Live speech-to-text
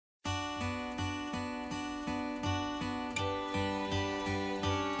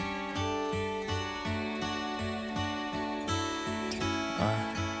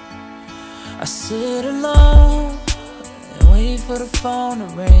I sit alone and wait for the phone to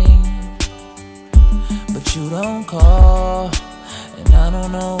ring, but you don't call, and I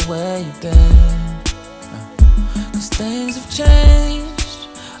don't know where you've been. 'Cause things have changed,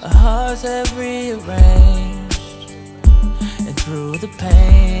 our hearts have rearranged, and through the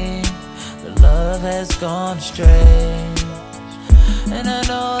pain, the love has gone astray. And I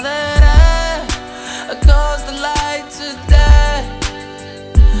know that I caused the light to die,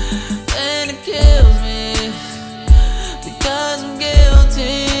 and it kills me because I'm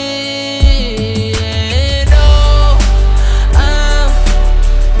guilty. And oh, I'm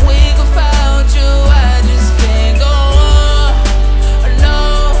weak without you, I just can't go on. No,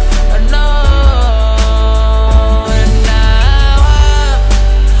 no. And now I'm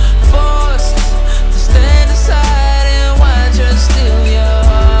forced to stand aside and watch her steal your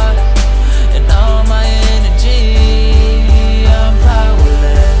heart and all my energy. I'm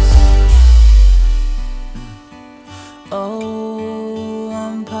powerless. Oh,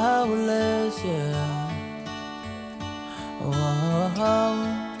 I'm powerless, yeah.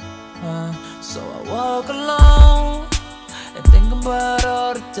 So I walk alone and think about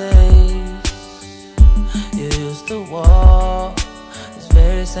all the days you used to walk this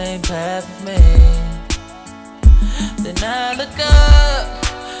very same path with me. Then I look up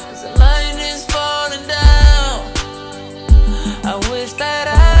as the light is falling down. I wish that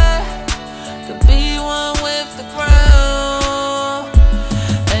I could be one with the ground.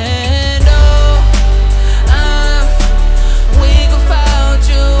 And oh, I'm weak without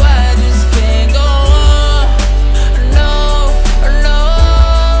you, I just can't go on. No, no.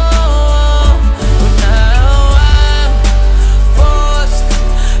 But now I'm forced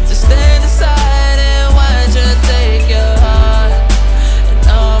to stand aside and watch her take your heart and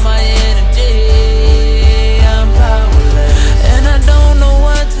all my energy. I'm powerless, and I don't know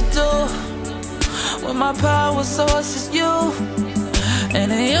what to do when my power source is you. And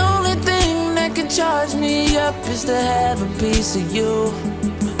the only thing that can charge me up is to have a piece of you.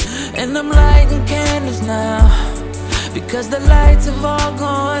 And I'm lighting candles now because the lights have all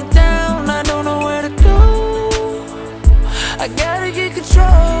gone down. I don't know where to go, I gotta get